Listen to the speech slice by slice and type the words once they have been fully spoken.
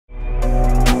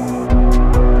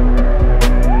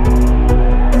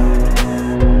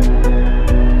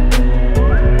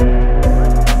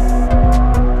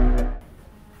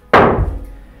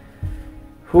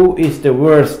Who is the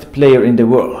worst player in the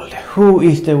world? Who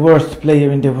is the worst player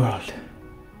in the world?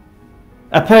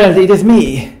 Apparently it is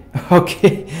me.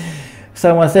 Okay.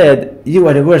 Someone said, you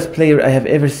are the worst player I have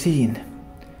ever seen.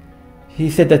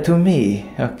 He said that to me.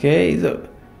 Okay, so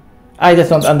I just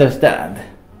don't understand.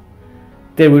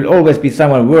 There will always be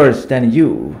someone worse than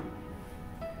you.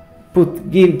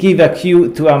 Give a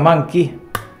cue to a monkey,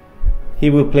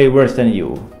 he will play worse than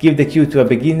you. Give the cue to a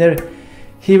beginner,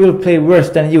 he will play worse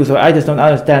than you. So I just don't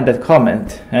understand that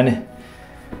comment. And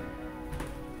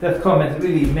that comment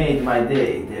really made my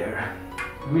day there.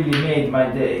 Really made my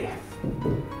day.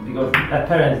 Because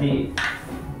apparently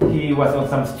he was on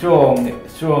some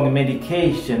strong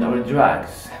medication or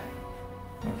drugs.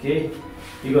 Okay?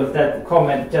 Because that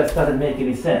comment just doesn't make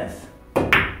any sense.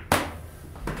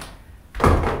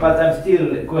 But I'm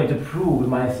still going to prove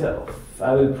myself.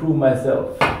 I will prove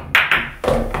myself.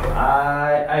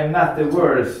 I'm not the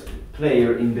worst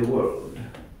player in the world.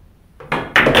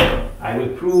 I will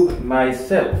prove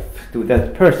myself to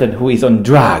that person who is on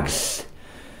drugs.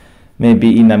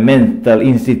 Maybe in a mental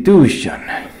institution.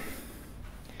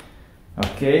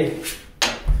 Okay?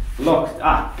 Locked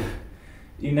up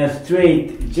in a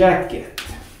straight jacket.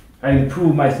 I will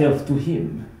prove myself to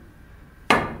him.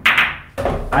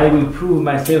 I will prove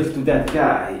myself to that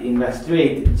guy in a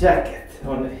straight jacket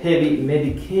on heavy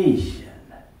medication.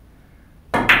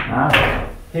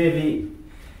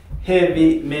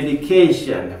 Heavy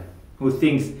medication, who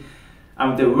thinks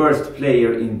I'm the worst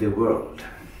player in the world.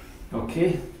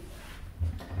 Okay?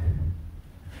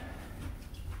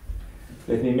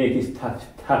 Let me make this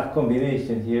tough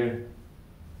combination here.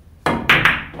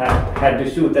 I had to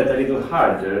shoot that a little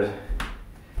harder.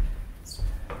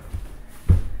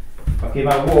 Okay,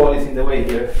 my wall is in the way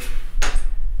here.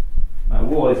 My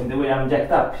wall is in the way, I'm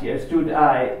jacked up here. Should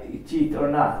I cheat or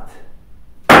not?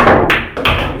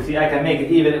 You see, I can make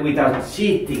it even without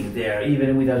cheating there,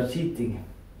 even without cheating.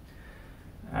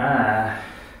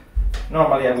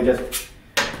 Normally I would just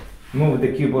move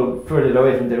the cue ball further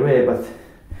away from the ray, but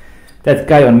that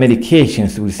guy on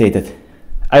medications will say that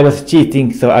I was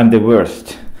cheating, so I'm the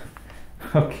worst.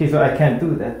 Okay, so I can't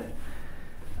do that.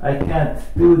 I can't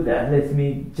do that. Let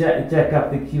me jack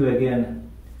up the cue again.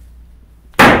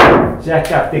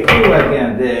 Jack up the cue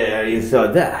again. There, you saw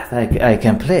that. I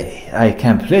can play. I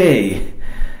can play.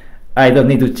 I don't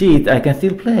need to cheat. I can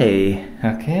still play.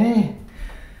 Okay.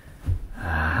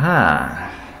 Aha.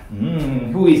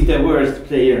 Who is the worst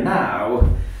player now?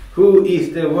 Who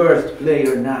is the worst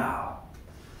player now?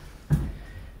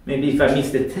 Maybe if I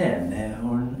miss the 10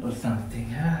 or something.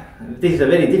 Huh? This is a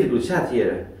very difficult shot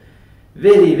here.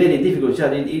 Very, very difficult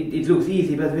shot. It looks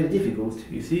easy, but very difficult,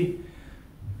 you see.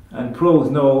 And pros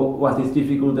know what is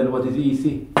difficult and what is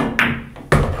easy.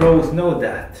 Pros know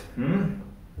that.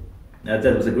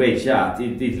 That was a great shot.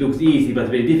 It looks easy, but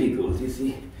very difficult, you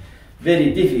see.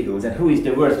 Very difficult. And who is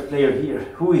the worst player here?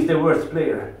 Who is the worst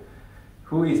player?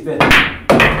 Who is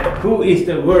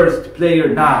the worst player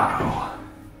now?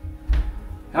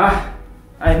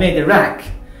 I made a rack.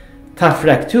 Tough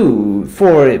rack 2.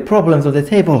 4 problems on the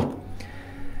table.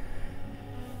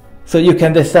 So you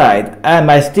can decide, am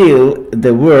I still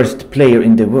the worst player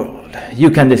in the world? You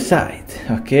can decide,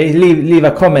 okay? Leave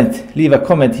a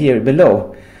comment here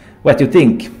below what you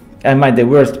think. Am I the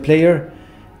worst player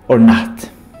or not?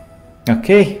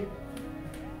 Okay?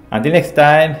 Until next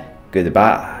time,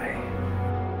 goodbye.